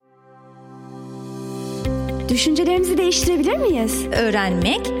düşüncelerimizi değiştirebilir miyiz?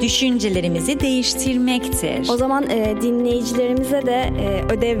 Öğrenmek, düşüncelerimizi değiştirmektir. O zaman dinleyicilerimize de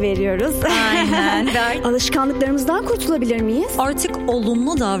ödev veriyoruz. Aynen. Alışkanlıklarımızdan kurtulabilir miyiz? Artık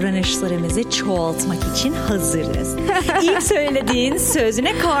olumlu davranışlarımızı çoğaltmak için hazırız. İlk söylediğin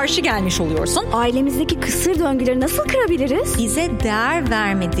sözüne karşı gelmiş oluyorsun. Ailemizdeki kısır döngüleri nasıl kırabiliriz? Bize değer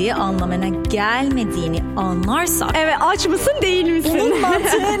vermediği anlamına gelmediğini anlarsak... Evet, aç mısın değil misin? Bunun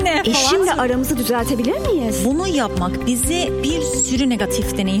mantığı ne? Eşimle aramızı düzeltebilir miyiz? Bunu yapmak bizi bir sürü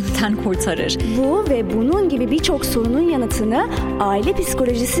negatif deneyimden kurtarır. Bu ve bunun gibi birçok sorunun yanıtını Aile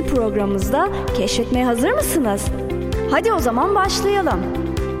Psikolojisi programımızda keşfetmeye hazır mısınız? Hadi o zaman başlayalım.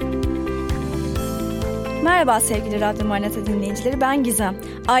 Merhaba sevgili Radyo Manata dinleyicileri, ben Gizem.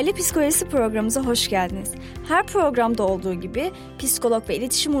 Aile Psikolojisi programımıza hoş geldiniz. Her programda olduğu gibi psikolog ve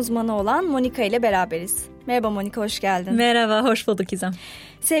iletişim uzmanı olan Monika ile beraberiz. Merhaba Monika, hoş geldin. Merhaba, hoş bulduk Gizem.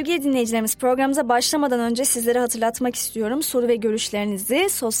 Sevgili dinleyicilerimiz, programımıza başlamadan önce sizlere hatırlatmak istiyorum. Soru ve görüşlerinizi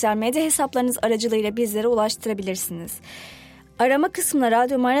sosyal medya hesaplarınız aracılığıyla bizlere ulaştırabilirsiniz. Arama kısmına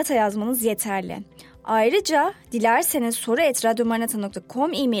Radyo Manata yazmanız yeterli. Ayrıca dilerseniz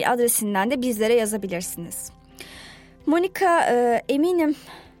soru@radyomanata.com e-mail adresinden de bizlere yazabilirsiniz. Monika, eminim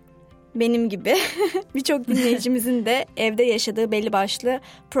benim gibi birçok dinleyicimizin de evde yaşadığı belli başlı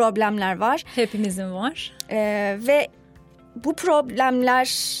problemler var. Hepimizin var. Ve bu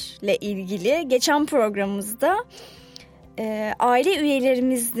problemlerle ilgili geçen programımızda aile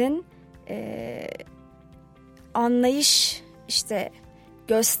üyelerimizin anlayış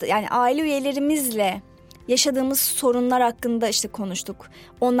yani aile üyelerimizle yaşadığımız sorunlar hakkında konuştuk.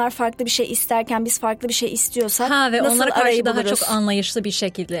 Onlar farklı bir şey isterken biz farklı bir şey istiyorsak ve nasıl onlara karşı daha buluruz? çok anlayışlı bir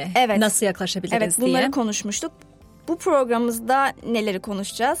şekilde nasıl yaklaşabiliriz diye. Evet, bunları konuşmuştuk. Bu programımızda neleri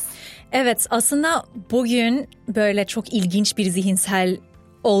konuşacağız? Evet, aslında bugün böyle çok ilginç bir zihinsel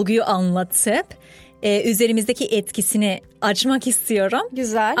olguyu anlatıp üzerimizdeki etkisini açmak istiyorum.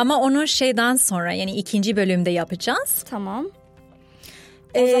 Güzel. Ama onu şeyden sonra, yani 2. bölümde yapacağız. Tamam.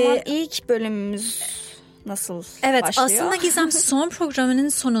 O zaman ilk bölümümüz nasıl başlıyor? Evet, aslında Gizem son programının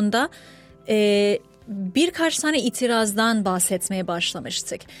sonunda birkaç tane itirazdan bahsetmeye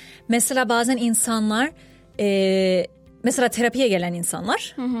başlamıştık. Mesela bazen insanlar, mesela terapiye gelen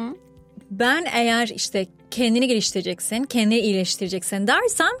insanlar, ben eğer kendini geliştireceksin, kendini iyileştireceksin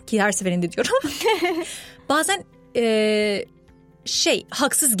dersem, ki her seferinde diyorum, bazen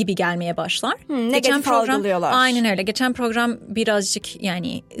haksız gibi gelmeye başlar. Negatif algılıyorlar. Aynen öyle. Geçen program birazcık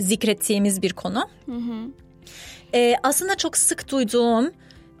zikrettiğimiz bir konu. Aslında çok sık duyduğum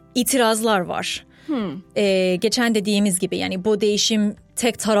itirazlar var. Geçen dediğimiz gibi, bu değişim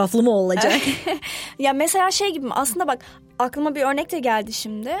tek taraflı mı olacak? Ya mesela gibi mi? Aslında bak, aklıma bir örnek de geldi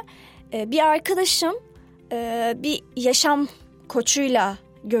şimdi. Bir arkadaşım bir yaşam koçuyla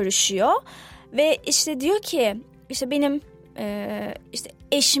görüşüyor ve diyor ki benim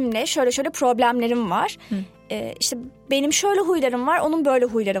eşimle şöyle problemlerim var. Benim şöyle huylarım var, onun böyle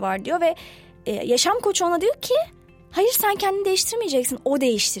huyları var diyor ve yaşam koçu ona diyor ki hayır, sen kendini değiştirmeyeceksin, o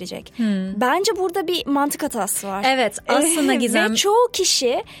değiştirecek. Bence burada bir mantık hatası var. Evet, aslında Gizem. Ve çoğu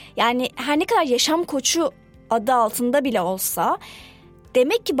kişi, yani her ne kadar yaşam koçu adı altında bile olsa,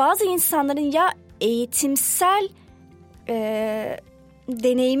 demek ki bazı insanların ya eğitimsel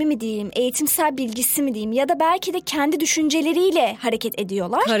deneyimi mi diyeyim, eğitimsel bilgisi mi diyeyim, ya da belki de kendi düşünceleriyle hareket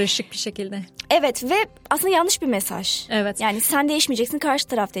ediyorlar. Karışık bir şekilde. Evet ve aslında yanlış bir mesaj. Evet. Yani sen değişmeyeceksin, karşı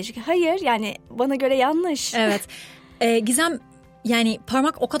taraf değişecek. Hayır, yani bana göre yanlış. Evet. Gizem,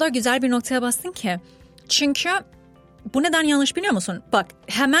 parmak o kadar güzel bir noktaya bastın ki. Çünkü bu neden yanlış biliyor musun? Bak,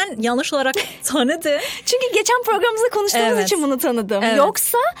 hemen yanlış olarak tanıdı. Çünkü geçen programımızda konuştuğumuz için bunu tanıdım. Evet.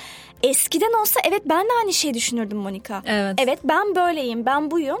 Yoksa eskiden olsa evet, ben de aynı şeyi düşünürdüm Monika. Evet, ben böyleyim,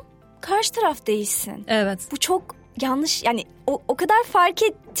 ben buyum. Karşı taraf değişsin. Evet. Bu çok yanlış, yani o kadar fark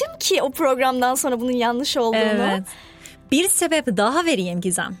ettim ki o programdan sonra bunun yanlış olduğunu. Evet. Bir sebep daha vereyim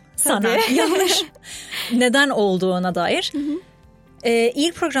Gizem sana. Yanlış neden olduğuna dair.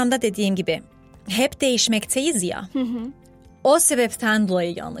 İlk programda dediğim gibi hep değişmekteyiz ya. O sebepten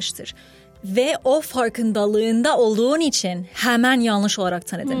dolayı yanlıştır. Ve o farkındalığında olduğun için hemen yanlış olarak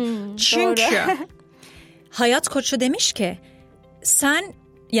tanıdın. Çünkü hayat koçu demiş ki sen,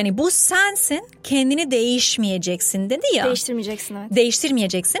 yani bu sensin, kendini değişmeyeceksin dedi ya. Değiştirmeyeceksin, evet.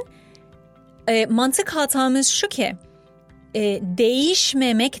 Değiştirmeyeceksin. Mantık hatamız şu ki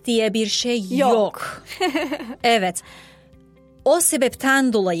değişmemek diye bir şey yok. Evet. O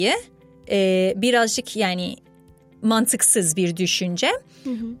sebepten dolayı birazcık mantıksız bir düşünce.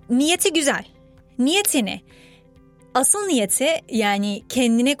 Niyeti güzel. Niyetini. Asıl niyeti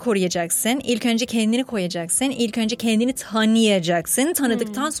kendini koruyacaksın. İlk önce kendini koyacaksın. İlk önce kendini tanıyacaksın.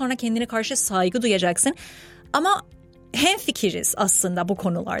 Tanıdıktan sonra kendine karşı saygı duyacaksın. Ama hemfikiriz aslında bu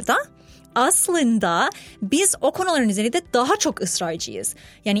konularda. Aslında biz o konuların üzerinde daha çok ısrarcıyız.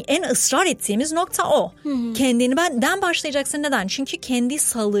 Yani en ısrar ettiğimiz nokta o. Kendinden başlayacaksın. Neden? Çünkü kendi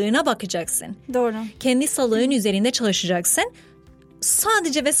sağlığına bakacaksın. Doğru. Kendi sağlığın üzerinde çalışacaksın.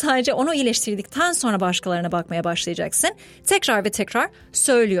 Sadece ve sadece onu iyileştirdikten sonra başkalarına bakmaya başlayacaksın. Tekrar ve tekrar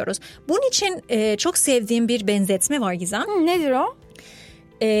söylüyoruz. Bunun için çok sevdiğim bir benzetme var Gizem. Nedir o?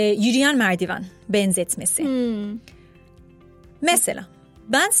 Yürüyen merdiven benzetmesi. Mesela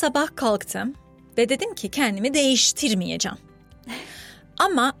ben sabah kalktım ve dedim ki kendimi değiştirmeyeceğim.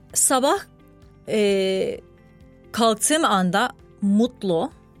 Ama sabah kalktığım anda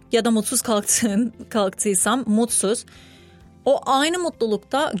mutlu ya da mutsuz kalktıysam mutsuz, o aynı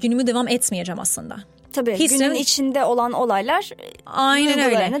mutlulukta günümü devam etmeyeceğim aslında. Tabii günün içinde olan olaylar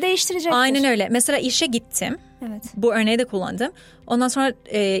duygularını değiştirecektir. Aynen öyle. Mesela işe gittim. Evet. Bu örneği de kullandım. Ondan sonra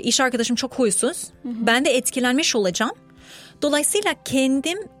iş arkadaşım çok huysuz. Ben de etkilenmiş olacağım. Dolayısıyla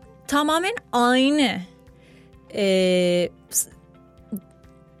kendim tamamen aynı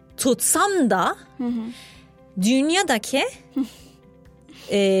tutsam da dünyadaki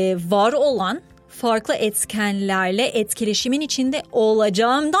var olan farklı etkenlerle etkileşimin içinde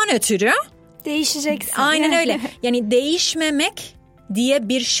olacağımdan ötürü değişeceksin. Aynen öyle. Yani değişmemek diye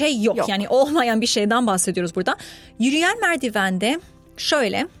bir şey yok. Yani olmayan bir şeyden bahsediyoruz burada. Yürüyen merdivende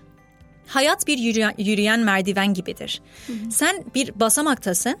şöyle, hayat bir yürüyen merdiven gibidir. Sen bir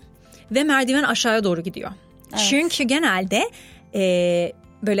basamaktasın ve merdiven aşağıya doğru gidiyor. Evet. Çünkü genelde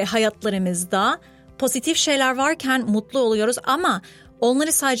böyle hayatlarımızda pozitif şeyler varken mutlu oluyoruz ama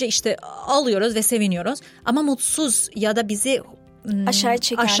onları sadece alıyoruz ve seviniyoruz. Ama mutsuz ya da bizi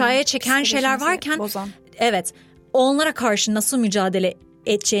aşağıya çeken şeyler varken bozan. Evet, onlara karşı nasıl mücadele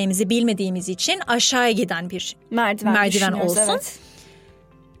edeceğimizi bilmediğimiz için aşağıya giden bir merdiven olsun. Evet.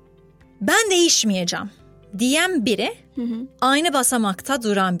 Ben değişmeyeceğim diyen biri aynı basamakta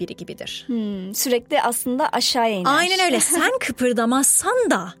duran biri gibidir. Sürekli aslında aşağıya iner. Aynen öyle. Sen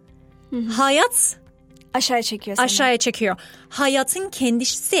kıpırdamazsan da hayat aşağıya çekiyor seni. Aşağıya çekiyor. Hayatın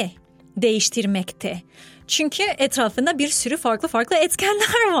kendisi değiştirmekte. Çünkü etrafında bir sürü farklı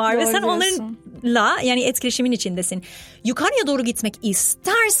etkenler var. Doğru ve sen diyorsun. onlarla yani etkileşimin içindesin. Yukarıya doğru gitmek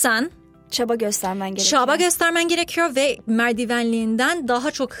istersen çaba göstermen gerekiyor ve merdivenliğinden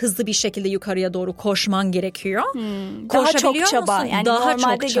daha çok hızlı bir şekilde yukarıya doğru koşman gerekiyor. Daha çok çaba. Musun? Yani daha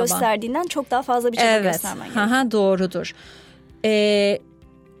normalde çok çaba. gösterdiğinden çok daha fazla bir çaba göstermen gerekiyor. Evet. Doğrudur.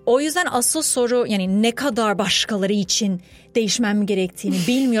 O yüzden asıl soru yani ne kadar başkaları için değişmem gerektiğini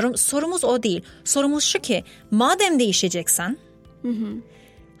bilmiyorum. Sorumuz o değil. Sorumuz şu ki madem değişeceksen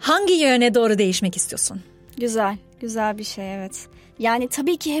hangi yöne doğru değişmek istiyorsun? Güzel bir şey, evet. Yani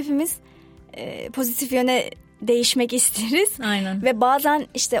tabii ki hepimiz pozitif yöne değişmek isteriz. Aynen. Ve bazen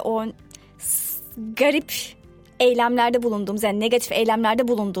o garip eylemlerde bulunduğumuz, yani negatif eylemlerde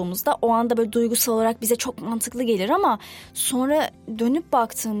bulunduğumuzda o anda böyle duygusal olarak bize çok mantıklı gelir ama sonra dönüp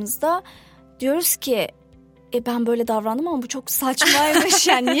baktığımızda diyoruz ki ben böyle davrandım ama bu çok saçmaymış.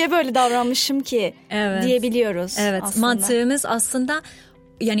 Yani niye böyle davranmışım ki diyebiliyoruz. Evet, aslında. mantığımız aslında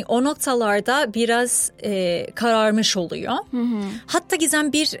yani o noktalarda biraz kararmış oluyor. Hatta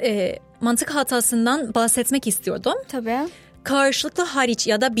Gizem bir mantık hatasından bahsetmek istiyordum. Tabii. Karşılıklı hariç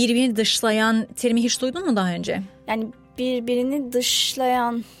ya da birbirini dışlayan terimi hiç duydun mu daha önce? Yani birbirini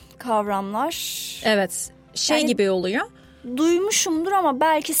dışlayan kavramlar. Evet. Yani, gibi oluyor. Duymuşumdur ama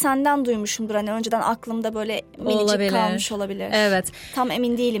belki senden duymuşumdur. Hani önceden aklımda böyle minicik kalmış olabilir. Evet. Tam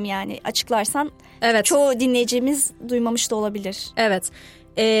emin değilim yani. Açıklarsan evet. Çoğu dinleyicimiz duymamış da olabilir. Evet.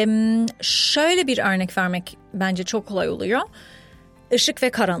 Şöyle bir örnek vermek bence çok kolay oluyor. Işık ve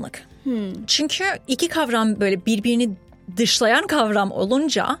karanlık. Çünkü iki kavram böyle birbirini dışlayan kavram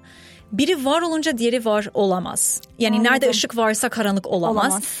olunca biri var olunca diğeri var olamaz. Yani Anladım. Nerede ışık varsa karanlık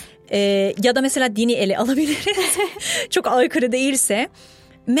olamaz. Ya da mesela dini ele alabiliriz. Çok aykırı değilse.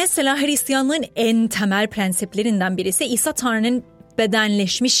 Mesela Hristiyanlığın en temel prensiplerinden birisi İsa Tanrı'nın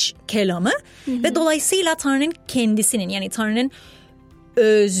bedenleşmiş kelamı ve dolayısıyla Tanrı'nın kendisinin yani Tanrı'nın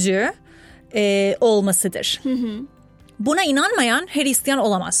özü olmasıdır. Buna inanmayan Hristiyan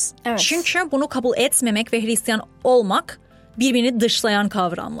olamaz. Evet. Çünkü bunu kabul etmemek ve Hristiyan olmak birbirini dışlayan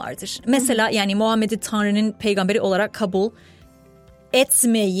kavramlardır. Mesela yani Muhammed'i Tanrı'nın peygamberi olarak kabul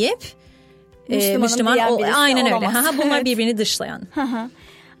etmeyip Müslüman aynen öyle. Bunlar birbirini dışlayan.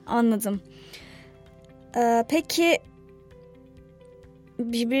 Anladım. Peki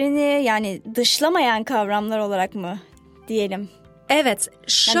birbirini yani dışlamayan kavramlar olarak mı diyelim? Evet,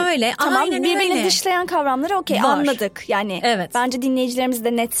 şöyle yani, tamam, aynen birbirini öyle. Dışlayan kavramları okey anladık. Yani evet. bence dinleyicilerimiz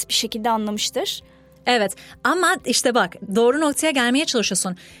de net bir şekilde anlamıştır. Evet ama işte bak doğru noktaya gelmeye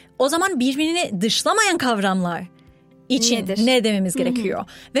çalışıyorsun. O zaman birbirini dışlamayan kavramlar için Nedir? ne dememiz gerekiyor?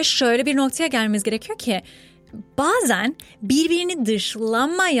 Ve şöyle bir noktaya gelmemiz gerekiyor ki bazen birbirini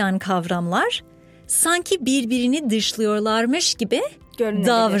dışlamayan kavramlar sanki birbirini dışlıyorlarmış gibi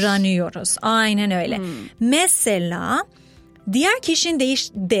davranıyoruz. Aynen öyle. Mesela diğer kişinin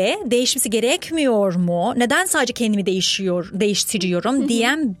değişmesi gerekmiyor mu? Neden sadece kendimi değiştiriyorum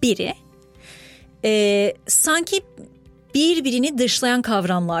diyen biri sanki birbirini dışlayan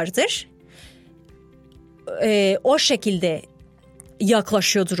kavramlardır. O şekilde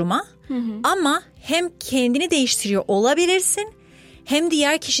yaklaşıyor duruma. Ama hem kendini değiştiriyor olabilirsin hem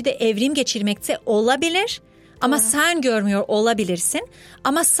diğer kişi de evrim geçirmekte olabilir. Ama sen görmüyor olabilirsin.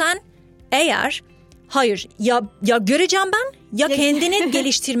 Ama sen eğer hayır ya göreceğim ben ya kendini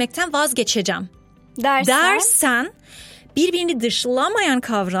geliştirmekten vazgeçeceğim dersen birbirini dışlamayan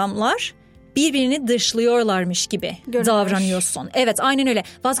kavramlar birbirini dışlıyorlarmış gibi davranıyorsun. Evet aynen öyle.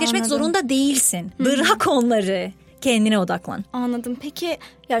 Vazgeçmek zorunda değilsin. Bırak onları. Kendine odaklan. Anladım. Peki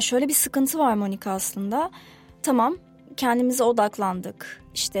ya şöyle bir sıkıntı var Monika aslında. Tamam kendimize odaklandık.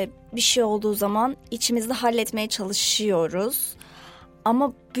 İşte bir şey olduğu zaman içimizde halletmeye çalışıyoruz.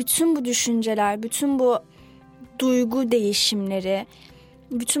 Ama bütün bu düşünceler, bütün bu duygu değişimleri,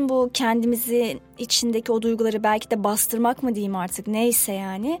 bütün bu kendimizin içindeki o duyguları belki de bastırmak mı diyeyim artık neyse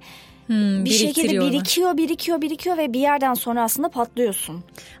yani. Bir şekilde birikiyor ve bir yerden sonra aslında patlıyorsun.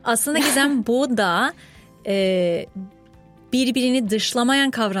 Aslında Gizem bu da birbirini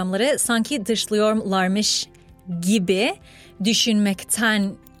dışlamayan kavramları sanki dışlıyorlarmış gibi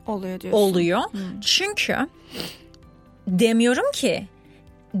düşünmekten oluyor. Çünkü demiyorum ki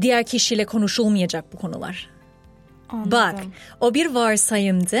diğer kişiyle konuşulmayacak bu konular. Anladım. Bak o bir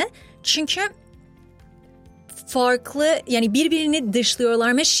varsayımdı. Çünkü farklı yani birbirini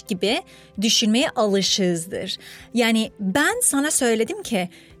dışlıyorlarmış gibi düşünmeye alışızdır. Yani ben sana söyledim ki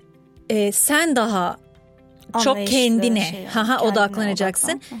sen daha çok kendine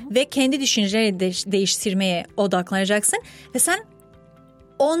odaklanacaksın ve kendi düşünceleri değiştirmeye odaklanacaksın ve sen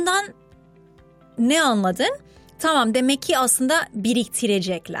ondan ne anladın? Tamam demek ki aslında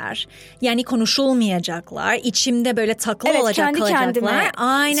biriktirecekler. Yani konuşulmayacaklar. İçimde böyle takılı kalacaklar.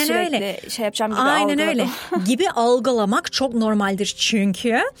 Aynen öyle. Şey yapacağım gibi aynen öyle. gibi algılamak çok normaldir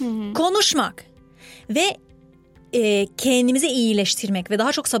çünkü. Konuşmak ve kendimizi iyileştirmek ve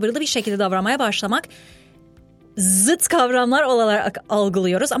daha çok sabırlı bir şekilde davranmaya başlamak zıt kavramlar olarak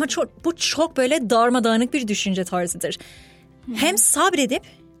algılıyoruz ama bu çok böyle darmadağınık bir düşünce tarzıdır. Hem sabredip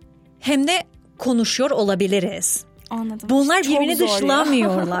hem de konuşuyor olabiliriz. Anladım. Bunlar birbirini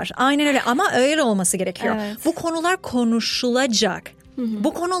dışlamıyorlar. Aynen öyle ama öyle olması gerekiyor. Evet. Bu konular konuşulacak.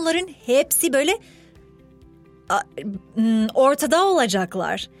 Bu konuların hepsi böyle ortada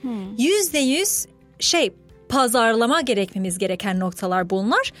olacaklar. %100 pazarlama gerekmemiz gereken noktalar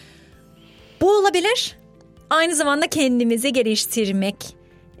bunlar. Bu olabilir. Aynı zamanda kendimizi geliştirmek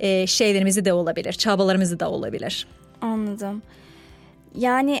şeylerimizi de olabilir. Çabalarımızı da olabilir. Anladım.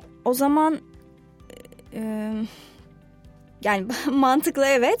 Yani o zaman yani mantıklı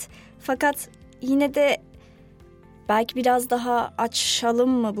evet. Fakat yine de belki biraz daha açalım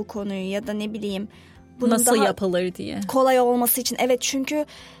mı bu konuyu ya da ne bileyim. Bunun nasıl daha yapılır diye. Kolay olması için. Evet çünkü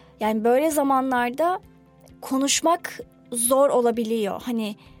yani böyle zamanlarda konuşmak zor olabiliyor.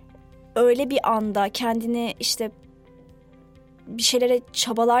 Hani öyle bir anda kendini işte bir şeylere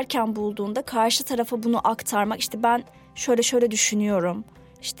çabalarken bulduğunda karşı tarafa bunu aktarmak. İşte ben şöyle düşünüyorum.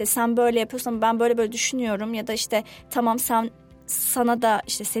 İşte sen böyle yapıyorsan ben böyle düşünüyorum ya da işte tamam sana da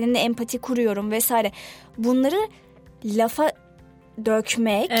işte seninle empati kuruyorum vesaire. Bunları lafa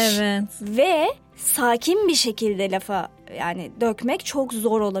dökmek ve sakin bir şekilde lafa yani dökmek çok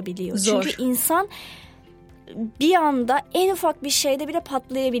zor olabiliyor. Zor. Çünkü insan bir anda en ufak bir şeyde bile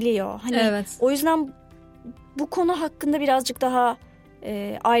patlayabiliyor. Hani o yüzden bu konu hakkında birazcık daha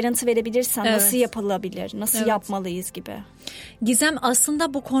ayrıntı verebilirsen nasıl yapılabilir, nasıl yapmalıyız gibi. Gizem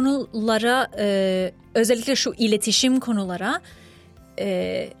aslında bu konulara özellikle şu iletişim konulara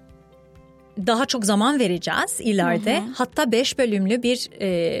daha çok zaman vereceğiz ileride. Hatta 5 bölümlü bir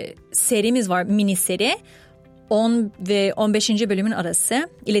serimiz var, mini seri. 10 ve 15. bölümün arası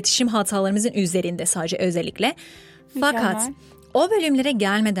iletişim hatalarımızın üzerinde sadece özellikle. Fakat o bölümlere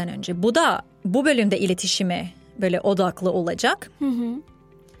gelmeden önce bu bölümde iletişime böyle odaklı olacak.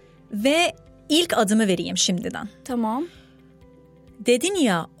 Ve ilk adımı vereyim şimdiden. Tamam. Dedin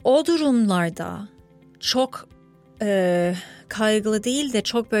ya o durumlarda çok kaygılı değil de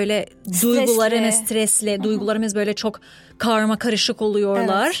çok böyle stresli, duygularımız böyle çok karma karışık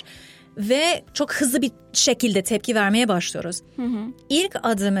oluyorlar. Evet. Ve çok hızlı bir şekilde tepki vermeye başlıyoruz. İlk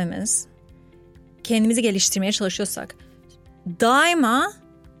adımımız kendimizi geliştirmeye çalışıyorsak daima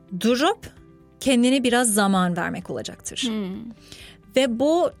durup kendine biraz zaman vermek olacaktır. Ve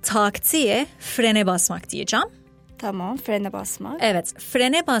bu taktiğe frene basmak diyeceğim. Tamam, frene basmak. Evet,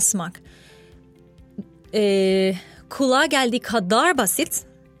 frene basmak kulağa geldiği kadar basit.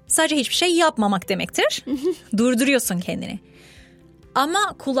 Sadece hiçbir şey yapmamak demektir. Durduruyorsun kendini.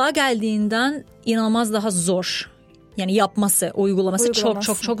 Ama kulağa geldiğinden inanılmaz daha zor. Yani yapması, uygulaması çok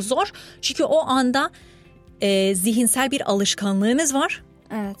çok çok zor. Çünkü o anda zihinsel bir alışkanlığımız var.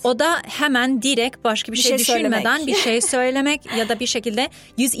 Evet. O da hemen direkt başka bir şey düşünmeden bir şey söylemek ya da bir şekilde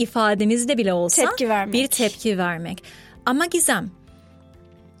yüz ifademizde bile olsa bir tepki vermek. Ama Gizem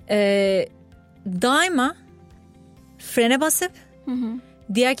daima frene basıp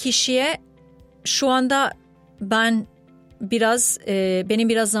diğer kişiye şu anda benim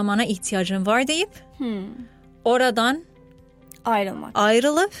biraz zamana ihtiyacım var deyip oradan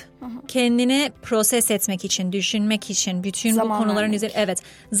ayrılıp kendini proses etmek için, düşünmek için bütün bu konuların üzerine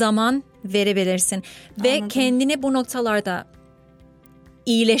zaman verebilirsin. Ve kendini bu noktalarda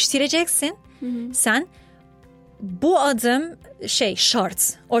iyileştireceksin. Sen bu adım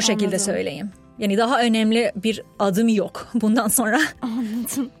şart. O şekilde söyleyeyim. Yani daha önemli bir adım yok bundan sonra.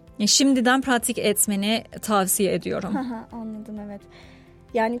 Anladım. Şimdiden pratik etmeni tavsiye ediyorum. Anladım, evet.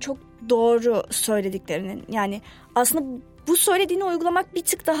 Yani çok doğru söylediklerinin. Yani aslında bu söylediğini uygulamak bir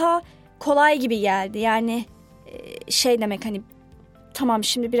tık daha kolay gibi geldi. Yani demek hani tamam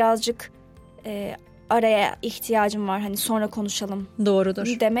şimdi birazcık araya ihtiyacım var. Hani sonra konuşalım. Doğrudur.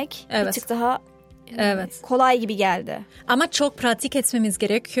 Demek bir tık daha kolay gibi geldi. Ama çok pratik etmemiz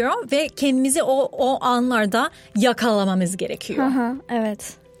gerekiyor ve kendimizi o anlarda yakalamamız gerekiyor.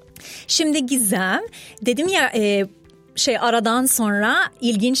 Evet. Şimdi Gizem, dedim ya aradan sonra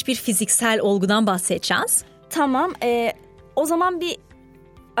ilginç bir fiziksel olgudan bahsedeceğiz. Tamam. O zaman bir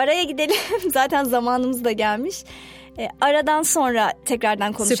araya gidelim. Zaten zamanımız da gelmiş. Aradan sonra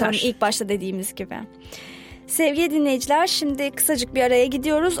tekrardan konuşalım. Süper. İlk başta dediğimiz gibi. Sevgili dinleyiciler, şimdi kısacık bir araya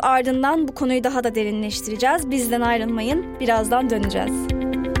gidiyoruz. Ardından bu konuyu daha da derinleştireceğiz. Bizden ayrılmayın. Birazdan döneceğiz.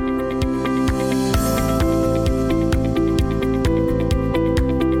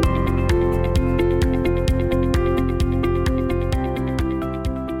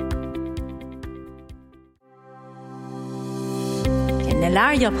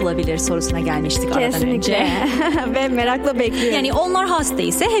 Neler yapılabilir sorusuna gelmiştik aradan önce. Ve merakla bekliyorum. Yani onlar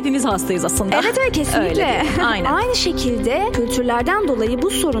hastaysa hepimiz hastayız aslında. Evet kesinlikle. Öyle. Aynen. Aynı şekilde kültürlerden dolayı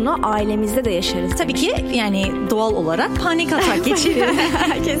bu sorunu ailemizde de yaşarız. Tabii ki yani doğal olarak panik atak geçiririz.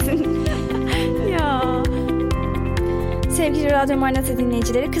 Kesinlikle. Ya. Sevgili Radyo Maranata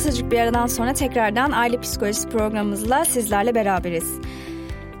dinleyicileri, kısacık bir aradan sonra tekrardan Aile Psikolojisi programımızla sizlerle beraberiz.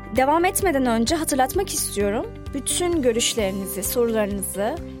 Devam etmeden önce hatırlatmak istiyorum. Bütün görüşlerinizi,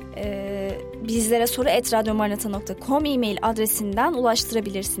 sorularınızı bizlere soru@radyomaranata.com e-mail adresinden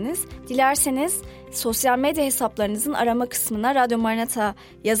ulaştırabilirsiniz. Dilerseniz sosyal medya hesaplarınızın arama kısmına Radyo Maranata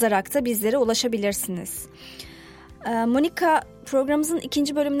yazarak da bizlere ulaşabilirsiniz. Monika, programımızın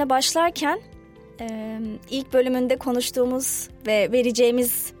 2. bölümüne başlarken ilk bölümünde konuştuğumuz ve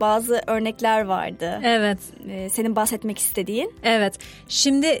vereceğimiz bazı örnekler vardı. Evet. Senin bahsetmek istediğin. Evet.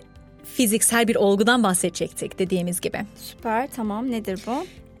 Şimdi fiziksel bir olgudan bahsedecektik dediğimiz gibi. Süper, tamam. Nedir bu?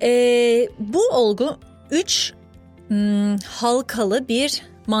 Bu olgu 3 halkalı bir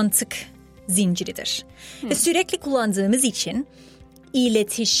mantık zinciridir. Ve sürekli kullandığımız için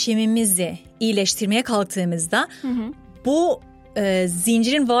iletişimimizi iyileştirmeye kalktığımızda bu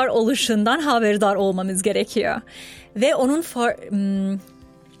zincirin var oluşundan haberdar olmamız gerekiyor. Ve onun farkına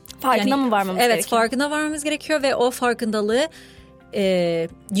mı varmamız gerekiyor? Evet, farkına varmamız gerekiyor ve o farkındalığı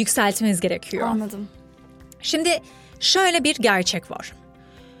yükseltmemiz gerekiyor. Anladım. Şimdi şöyle bir gerçek var.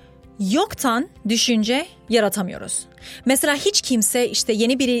 Yoktan düşünce yaratamıyoruz. Mesela hiç kimse işte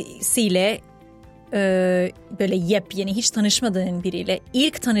yeni birisiyle böyle yepyeni hiç tanışmadığın biriyle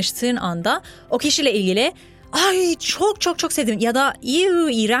ilk tanıştığın anda o kişiyle ilgili ay çok sevdim ya da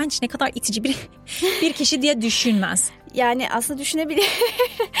iğrenç ne kadar itici bir kişi diye düşünmez. Yani aslında düşünebilir.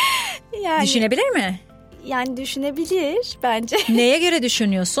 Düşünebilir mi? Yani düşünebilir bence. Neye göre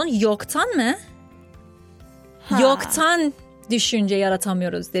düşünüyorsun? Yoktan mı? Yoktan düşünce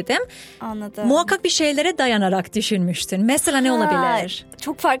yaratamıyoruz dedim. Anladım. Muhakkak bir şeylere dayanarak düşünmüştün. Mesela ne olabilir?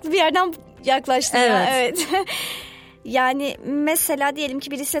 Çok farklı bir yerden yaklaştın. Evet. Yani mesela diyelim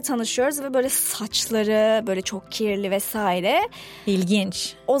ki birisiyle tanışıyoruz ve böyle saçları böyle çok kirli vesaire.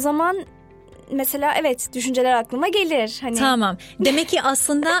 İlginç. O zaman mesela evet düşünceler aklıma gelir. Hani... Tamam. Demek ki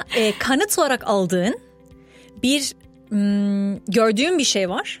aslında kanıt olarak aldığın bir gördüğün bir şey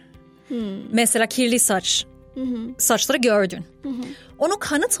var. Mesela kirli saçları gördün. Onu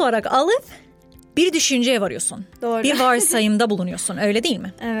kanıt olarak alıp bir düşünceye varıyorsun. Doğru. Bir varsayımda bulunuyorsun, öyle değil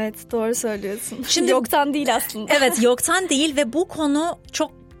mi? Evet, doğru söylüyorsun. Şimdi, yoktan değil aslında. Evet, yoktan değil ve bu konu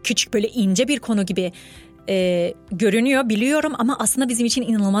çok küçük, böyle ince bir konu gibi görünüyor, biliyorum ama aslında bizim için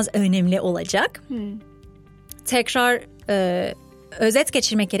inanılmaz önemli olacak. Tekrar özet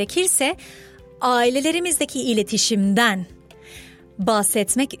geçirmek gerekirse ailelerimizdeki iletişimden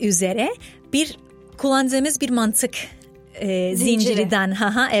bahsetmek üzere kullandığımız bir mantık zincirinden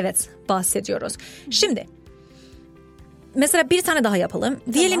evet bahsediyoruz. Şimdi mesela bir tane daha yapalım.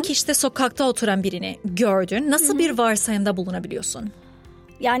 Tamam. Diyelim ki işte sokakta oturan birini gördün. Nasıl bir varsayımda bulunabiliyorsun?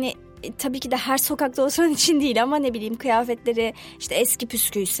 Yani tabii ki de her sokakta oturan için değil ama ne bileyim kıyafetleri işte eski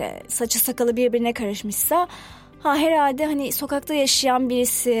püsküyse, saçı sakalı birbirine karışmışsa herhalde hani sokakta yaşayan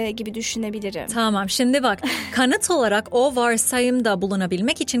birisi gibi düşünebilirim. Tamam, şimdi bak, kanıt olarak o varsayımda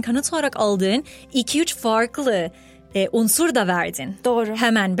bulunabilmek için kanıt olarak aldığın 2-3 farklı unsur da verdin. Doğru.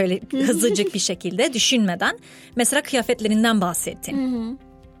 Hemen böyle hızlıcık bir şekilde düşünmeden. Mesela kıyafetlerinden bahsettin.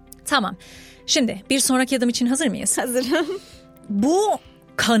 Tamam. Şimdi bir sonraki adım için hazır mıyız? Hazırım. Bu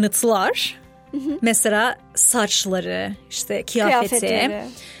kanıtlar mesela saçları, işte kıyafeti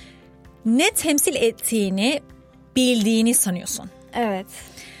ne temsil ettiğini bildiğini sanıyorsun. Evet.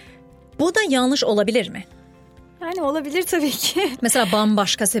 Bu da yanlış olabilir mi? Yani olabilir tabii ki. Mesela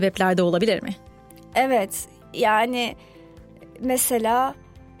bambaşka sebeplerde olabilir mi? Evet. Yani mesela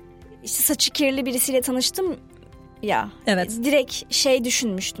işte saçı kirli birisiyle tanıştım ya. Evet. Direkt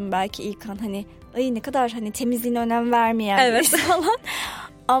düşünmüştüm belki ilk an hani ay ne kadar hani temizliğine önem vermeyen birisi falan.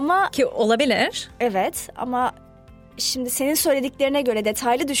 Ama ki olabilir. Evet ama şimdi senin söylediklerine göre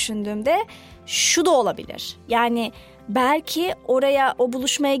detaylı düşündüğümde şu da olabilir. Yani belki oraya o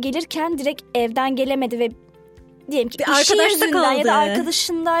buluşmaya gelirken direkt evden gelemedi ve diyelim ki bir arkadaşta kaldı ya da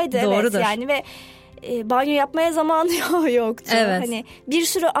arkadaşındaydı. Doğrudur. Evet yani ve banyo yapmaya zamanı yoktu. Evet. Hani bir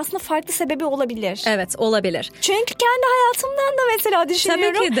sürü aslında farklı sebebi olabilir. Evet, olabilir. Çünkü kendi hayatımdan da mesela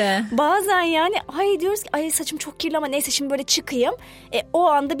düşünüyorum. Tabii ki de. Bazen yani diyoruz ki ay saçım çok kirli ama neyse şimdi böyle çıkayım. O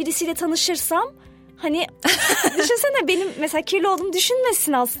anda birisiyle tanışırsam hani düşünsene benim mesela kirli olduğumu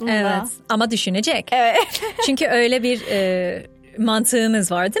düşünmesin aslında. Evet ama düşünecek. Evet. Çünkü öyle bir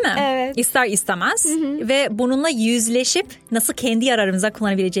mantığımız var değil mi? Evet. İster istemez. Ve bununla yüzleşip nasıl kendi yararımıza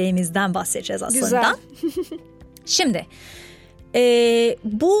kullanabileceğimizden bahsedeceğiz aslında. Güzel. Şimdi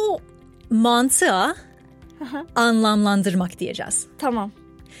bu mantığa anlamlandırmak diyeceğiz. Tamam.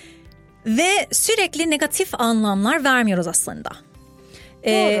 Ve sürekli negatif anlamlar vermiyoruz aslında.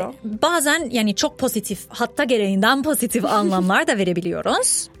 Doğru. Bazen yani çok pozitif, hatta gereğinden pozitif anlamlar da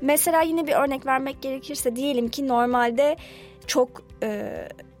verebiliyoruz. Mesela yine bir örnek vermek gerekirse diyelim ki normalde çok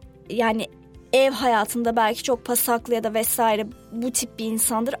yani ev hayatında belki çok pasaklı ya da vesaire bu tip bir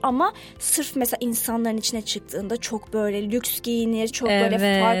insandır ama sırf mesela insanların içine çıktığında çok böyle lüks giyinir, çok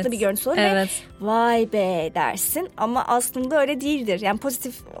böyle farklı bir görüntüsü olur ve vay be dersin ama aslında öyle değildir. Yani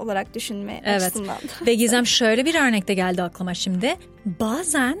pozitif olarak düşünme açısından. Ve Gizem, şöyle bir örnek de geldi aklıma şimdi.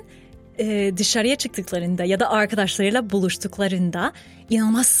 Bazen dışarıya çıktıklarında ya da arkadaşlarıyla buluştuklarında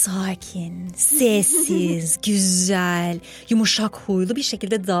inanılmaz sakin, sessiz, güzel, yumuşak huylu bir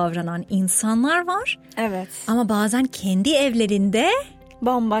şekilde davranan insanlar var. Evet. Ama bazen kendi evlerinde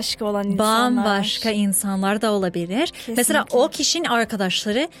bambaşka olan insanlar. Bambaşka insanlar da olabilir. Kesinlikle. Mesela o kişinin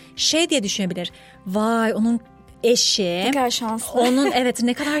arkadaşları diye düşünebilir. Vay, onun eşi. Ne kadar şanslı. Onun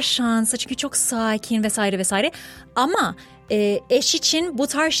ne kadar şanslı çünkü çok sakin vesaire vesaire. Ama eş için bu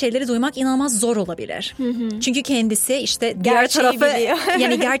tarz şeyleri duymak inanılmaz zor olabilir. Çünkü kendisi işte diğer gerçeği tarafı biliyor.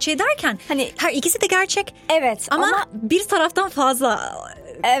 Yani gerçeği derken hani her ikisi de gerçek. Evet ama bir taraftan fazla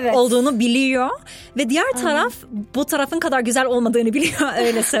olduğunu biliyor ve diğer taraf bu tarafın kadar güzel olmadığını biliyor,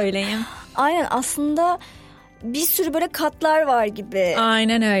 öyle söyleyeyim. Aynen, aslında bir sürü böyle katlar var gibi.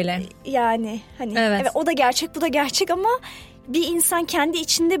 Aynen öyle. Yani hani evet, o da gerçek, bu da gerçek ama bir insan kendi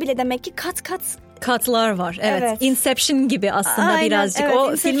içinde bile demek ki katlar var. Evet. Inception gibi aslında. Aynen, birazcık. Evet,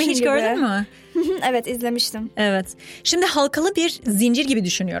 o filmi hiç gördün mü? Evet, izlemiştim. Evet. Şimdi halkalı bir zincir gibi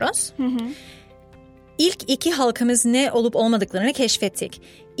düşünüyoruz. İlk iki halkamız ne olup olmadıklarını keşfettik.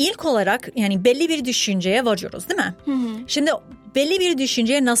 İlk olarak yani belli bir düşünceye varıyoruz değil mi? Şimdi belli bir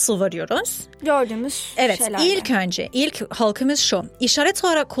düşünceye nasıl varıyoruz? Gördüğümüz şeylerden. İlk halkımız şu. İşaret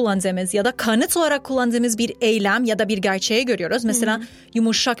olarak kullandığımız ya da kanıt olarak kullandığımız bir eylem ya da bir gerçeği görüyoruz. Mesela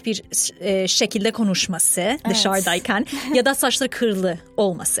yumuşak bir şekilde konuşması dışarıdayken ya da saçları kırlı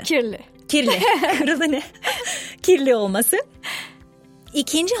olması. Kirli. Kırlı ne? Kirli olması.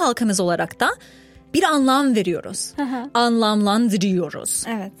 İkinci halkamız olarak da bir anlam veriyoruz. Anlamlandırıyoruz.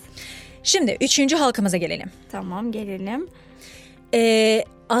 Evet. Şimdi üçüncü halkamıza gelelim. Tamam, gelelim.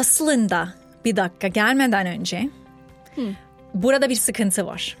 Aslında bir dakika, gelmeden önce burada bir sıkıntı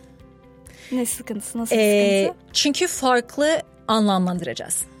var. Ne sıkıntısı? Nasıl bir sıkıntı? Çünkü farklı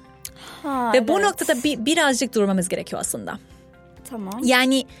anlamlandıracağız. Ha, Ve bu noktada birazcık durmamız gerekiyor aslında. Tamam.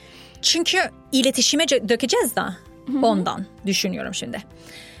 Yani çünkü iletişime dökeceğiz de ondan düşünüyorum şimdi.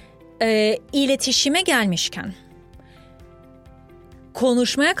 İletişime gelmişken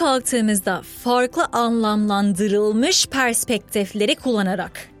konuşmaya kalktığımızda farklı anlamlandırılmış perspektifleri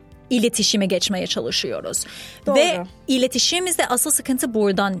kullanarak iletişime geçmeye çalışıyoruz. Doğru. Ve iletişimimizde asıl sıkıntı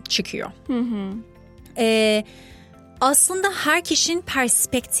buradan çıkıyor. Aslında her kişinin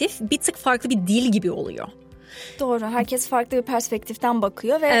perspektif bir tık farklı bir dil gibi oluyor. Doğru. Herkes farklı bir perspektiften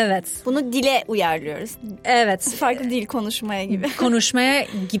bakıyor ve Evet. bunu dile uyarlıyoruz. Evet. Farklı dil konuşmaya gibi.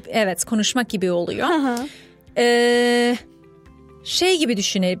 Konuşmak gibi oluyor. Şey gibi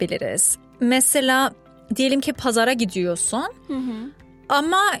düşünebiliriz. Mesela diyelim ki pazara gidiyorsun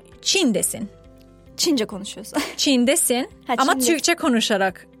ama Çin'desin. Çince konuşuyorsun. Çin'desin ama Çin'de. Türkçe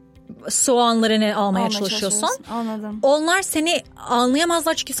konuşarak soğanlarını almaya çalışıyorsun. Anladım. Onlar seni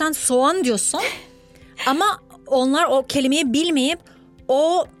anlayamazlar çünkü sen soğan diyorsun. Ama onlar o kelimeyi bilmeyip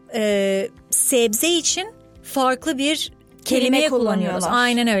o sebze için farklı bir kelime kullanıyoruz.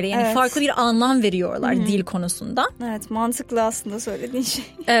 Aynen öyle. Yani farklı bir anlam veriyorlar dil konusunda. Evet, mantıklı aslında söylediğin şey.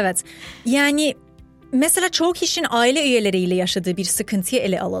 Evet. Yani mesela çoğu kişinin aile üyeleriyle yaşadığı bir sıkıntıyı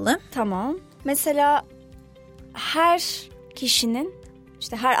ele alalım. Tamam. Mesela her kişinin,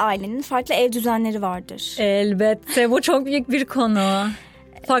 işte her ailenin farklı ev düzenleri vardır. Elbette bu çok büyük bir konu.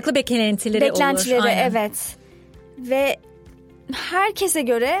 Farklı beklentileri olur. Evet. Ve herkese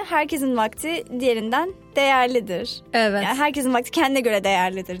göre herkesin vakti diğerinden değerlidir. Evet. Yani herkesin vakti kendine göre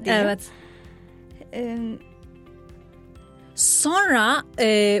değerlidir diye. Evet. Sonra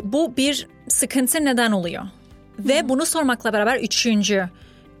bu bir sıkıntı neden oluyor. Ve bunu sormakla beraber üçüncü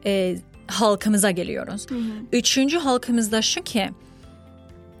halkımıza geliyoruz. Üçüncü halkımızda şu ki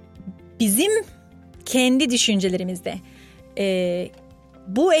bizim kendi düşüncelerimizde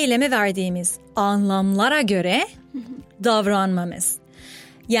bu eyleme verdiğimiz anlamlara göre davranmamız.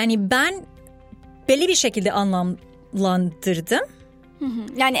 Yani ben belli bir şekilde anlamlandırdım.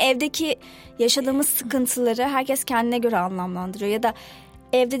 Yani evdeki yaşadığımız sıkıntıları herkes kendine göre anlamlandırıyor. Ya da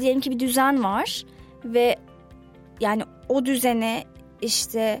evde diyelim ki bir düzen var ve yani o düzene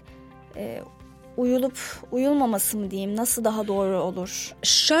işte uyulup uyulmaması mı diyeyim, nasıl daha doğru olur?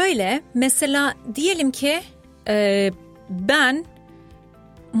 Şöyle mesela diyelim ki ben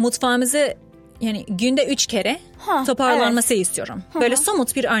mutfağımızı yani günde 3 kere toparlanması istiyorum. Böyle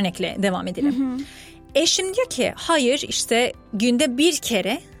somut bir örnekle devam edelim. Eşim diyor ki hayır işte günde 1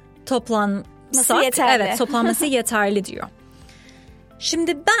 kere toplansak toplanması yeterli diyor.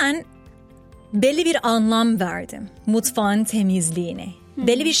 Şimdi ben belli bir anlam verdim mutfağın temizliğine.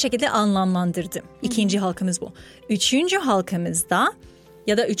 Belli bir şekilde anlamlandırdım. İkinci halkımız bu. Üçüncü halkımızda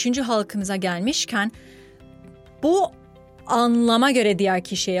ya da üçüncü halkımıza gelmişken bu anlama göre diğer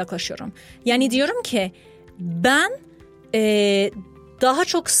kişiye yaklaşıyorum. Yani diyorum ki ben daha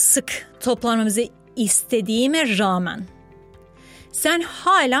çok sık toplanmamızı istediğime rağmen sen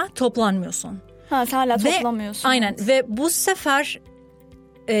hala toplanmıyorsun. Sen hala toplamıyorsun. Aynen ve bu sefer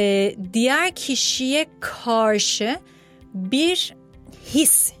diğer kişiye karşı bir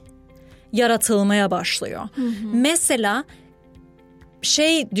his yaratılmaya başlıyor. Mesela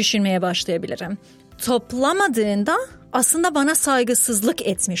düşünmeye başlayabilirim. Toplamadığında aslında bana saygısızlık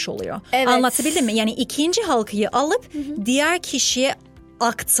etmiş oluyor. Evet. Anlatabildim mi? Yani ikinci halkayı alıp diğer kişiye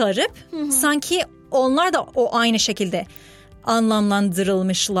aktarıp sanki onlar da o aynı şekilde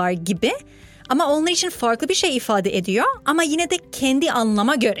anlamlandırılmışlar gibi. Ama onlar için farklı bir şey ifade ediyor. Ama yine de kendi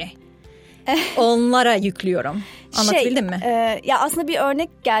anlama göre onlara yüklüyorum. Anlatabildim mi? Ya aslında bir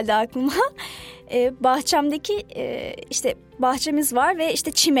örnek geldi aklıma. Bahçemdeki işte bahçemiz var ve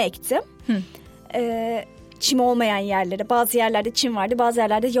işte çim ektim. Çim olmayan yerlere, bazı yerlerde çim vardı, bazı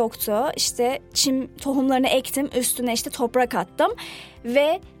yerlerde yoktu. İşte çim tohumlarını ektim, üstüne işte toprak attım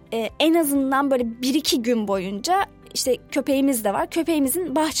ve en azından böyle 1-2 gün boyunca işte köpeğimiz de var.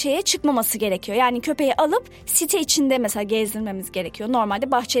 Köpeğimizin bahçeye çıkmaması gerekiyor. Yani köpeği alıp site içinde mesela gezdirmemiz gerekiyor.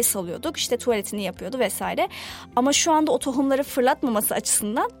 Normalde bahçeye salıyorduk, işte tuvaletini yapıyordu vesaire. Ama şu anda o tohumları fırlatmaması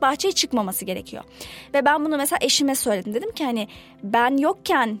açısından bahçeye çıkmaması gerekiyor. Ve ben bunu mesela eşime söyledim. Dedim ki hani ben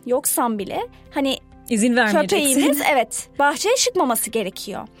yoksam bile hani İzin vermeyeceksin. Köpeğimiz bahçeye çıkmaması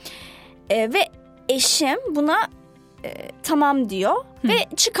gerekiyor. Ve eşim buna tamam diyor ve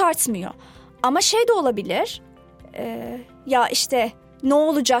çıkartmıyor. Ama de olabilir. Ya işte ne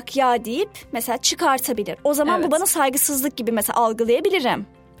olacak ya deyip mesela çıkartabilir. O zaman bu bana saygısızlık gibi mesela algılayabilirim.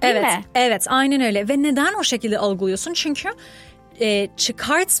 Değil mi? Evet, aynen öyle. Ve neden o şekilde algılıyorsun? Çünkü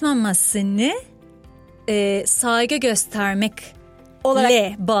çıkartmamasını saygı göstermek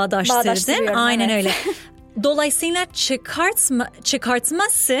olarak bağdaştırdın. Aynen evet. öyle. Dolayısıyla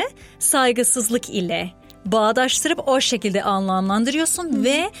çıkartması saygısızlık ile bağdaştırıp o şekilde anlamlandırıyorsun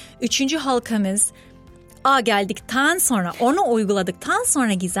ve 3. halkamız geldikten sonra, onu uyguladıktan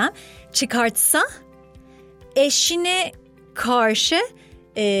sonra Gizem, çıkartsa eşine karşı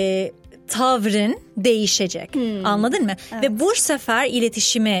tavrın değişecek. Anladın mı? Evet. Ve bu sefer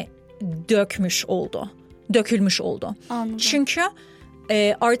iletişime dökülmüş oldu. Anladım. Çünkü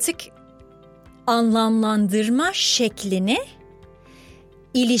artık anlamlandırma şeklini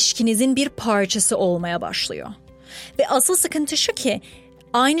ilişkinizin bir parçası olmaya başlıyor. Ve asıl sıkıntı şu ki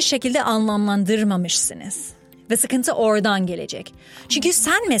aynı şekilde anlamlandırmamışsınız. Ve sıkıntı oradan gelecek. Çünkü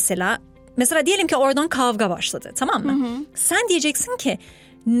sen mesela diyelim ki oradan kavga başladı, tamam mı? Sen diyeceksin ki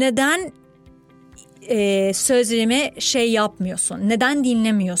neden sözlerime yapmıyorsun? Neden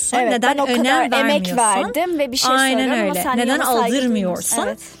dinlemiyorsun? Evet, neden ben o önem kadar vermiyorsun? emek verdim ve bir şey söylüyorum ama sen neden yana saygı aldırmıyorsun? duymuyorsun?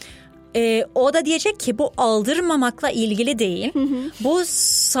 Evet. O da diyecek ki bu aldırmamakla ilgili değil. Bu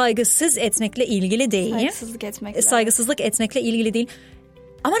saygısız etmekle ilgili değil. Saygısızlık etmekle ilgili değil.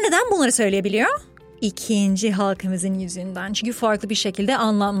 Ama neden bunları söyleyebiliyor? 2. halkımızın yüzünden. Çünkü farklı bir şekilde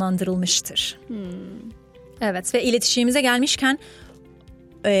anlamlandırılmıştır. Evet, ve iletişimimize gelmişken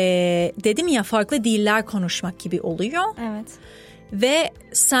dedim ya, farklı diller konuşmak gibi oluyor. Evet. Ve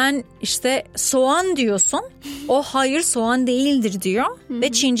sen işte soğan diyorsun, o hayır soğan değildir diyor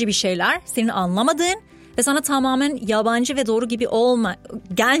ve Çince bir şeyler, senin anlamadığın ve sana tamamen yabancı ve doğru gibi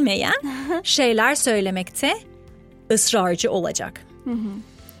gelmeyen şeyler söylemekte ısrarcı olacak.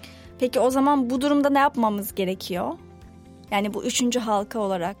 Peki o zaman bu durumda ne yapmamız gerekiyor? Yani bu 3. halka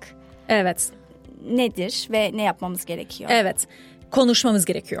olarak Evet. nedir ve ne yapmamız gerekiyor? Evet, konuşmamız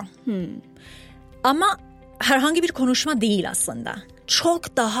gerekiyor. Ama herhangi bir konuşma değil aslında.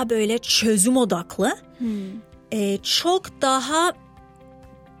 Çok daha böyle çözüm odaklı, çok daha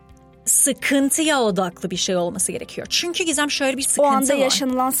sıkıntıya odaklı bir şey olması gerekiyor. Çünkü Gizem, şöyle bir sıkıntı var. O anda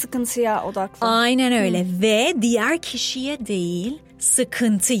yaşanılan sıkıntıya odaklı. Aynen öyle ve diğer kişiye değil,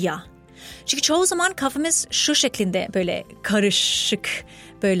 sıkıntıya. Çünkü çoğu zaman kafamız şu şeklinde böyle karışık,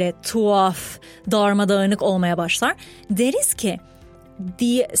 böyle tuhaf, darmadağınık olmaya başlar. Deriz ki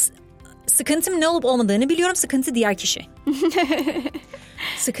sıkıntım ne olup olmadığını biliyorum, sıkıntı diğer kişi.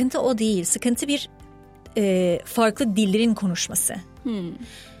 Sıkıntı o değil, sıkıntı bir farklı dillerin konuşması.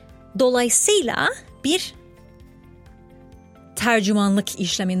 Dolayısıyla bir tercümanlık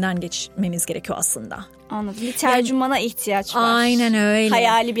işleminden geçmemiz gerekiyor aslında. Anladım. Bir tercümana ihtiyaç var. Aynen öyle.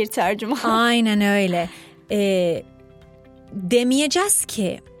 Hayali bir tercüman. Aynen öyle. Demeyeceğiz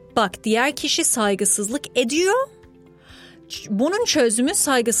ki bak, diğer kişi saygısızlık ediyor. Bunun çözümü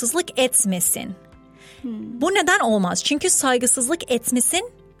saygısızlık etmesin. Bu neden olmaz? Çünkü saygısızlık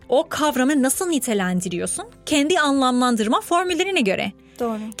etmesin, o kavramı nasıl nitelendiriyorsun? Kendi anlamlandırma formüllerine göre.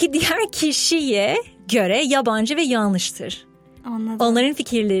 Doğru. Ki diğer kişiye göre yabancı ve yanlıştır. Anladım. Onların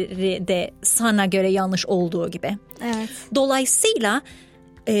fikirleri de sana göre yanlış olduğu gibi. Evet. Dolayısıyla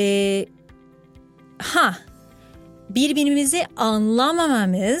birbirimizi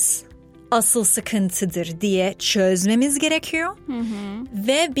anlamamamız asıl sıkıntıdır diye çözmemiz gerekiyor.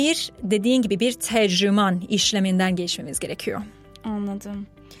 Ve dediğin gibi bir tercüman işleminden geçmemiz gerekiyor. Anladım.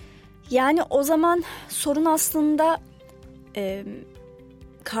 Yani o zaman sorun aslında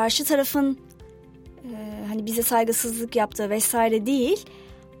karşı tarafın hani bize saygısızlık yaptığı vesaire değil.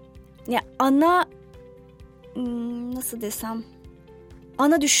 Ya nasıl desem,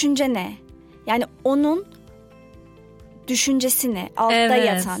 ana düşünce ne? Yani onun düşüncesi ne? Altta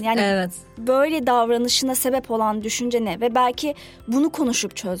yatan. Yani böyle davranışına sebep olan düşünce ne? Ve belki bunu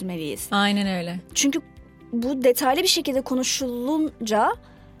konuşup çözmeliyiz. Aynen öyle. Çünkü bu detaylı bir şekilde konuşulunca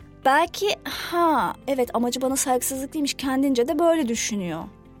belki evet, amacı bana saygısızlık değilmiş, kendince de böyle düşünüyor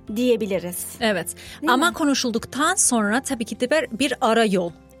diyebiliriz. Evet. Değil ama mi? Konuşulduktan sonra tabii ki de bir ara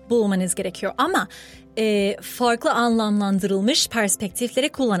yol bulmanız gerekiyor. Ama farklı anlamlandırılmış perspektifleri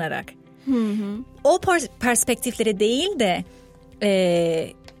kullanarak. O perspektifleri değil de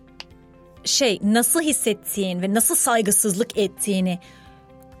nasıl hissettiğin ve nasıl saygısızlık ettiğini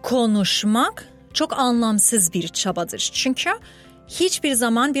konuşmak çok anlamsız bir çabadır. Çünkü hiçbir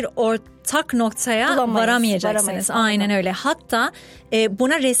zaman bir ortak noktaya varamayacaksınız. Aynen öyle. Hatta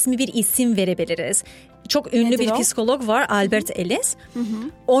buna resmi bir isim verebiliriz. Çok ünlü bir psikolog var, Albert Ellis.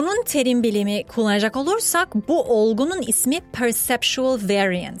 Onun terim bilimi kullanacak olursak bu olgunun ismi perceptual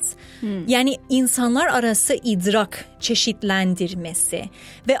variance. Yani insanlar arası idrak çeşitlendirmesi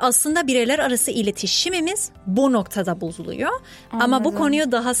ve aslında bireyler arası iletişimimiz bu noktada bozuluyor. Anladım. Ama bu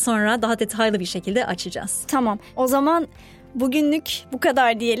konuyu daha sonra daha detaylı bir şekilde açacağız. Tamam. O zaman bugünlük bu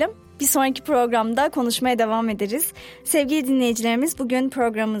kadar diyelim. Bir sonraki programda konuşmaya devam ederiz. Sevgili dinleyicilerimiz, bugün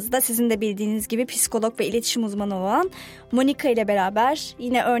programımızda sizin de bildiğiniz gibi psikolog ve iletişim uzmanı olan Monika ile beraber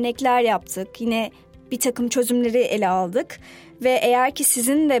yine örnekler yaptık. Yine bir takım çözümleri ele aldık. Ve eğer ki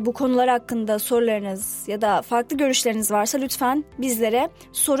sizin de bu konular hakkında sorularınız ya da farklı görüşleriniz varsa lütfen bizlere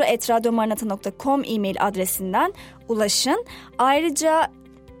soru@radyomaranata.com e-mail adresinden ulaşın. Ayrıca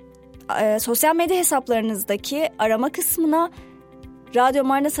sosyal medya hesaplarınızdaki arama kısmına Radyo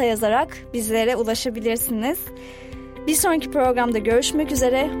Maranata yazarak bizlere ulaşabilirsiniz. Bir sonraki programda görüşmek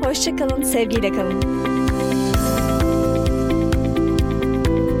üzere. Hoşça kalın, sevgiyle kalın.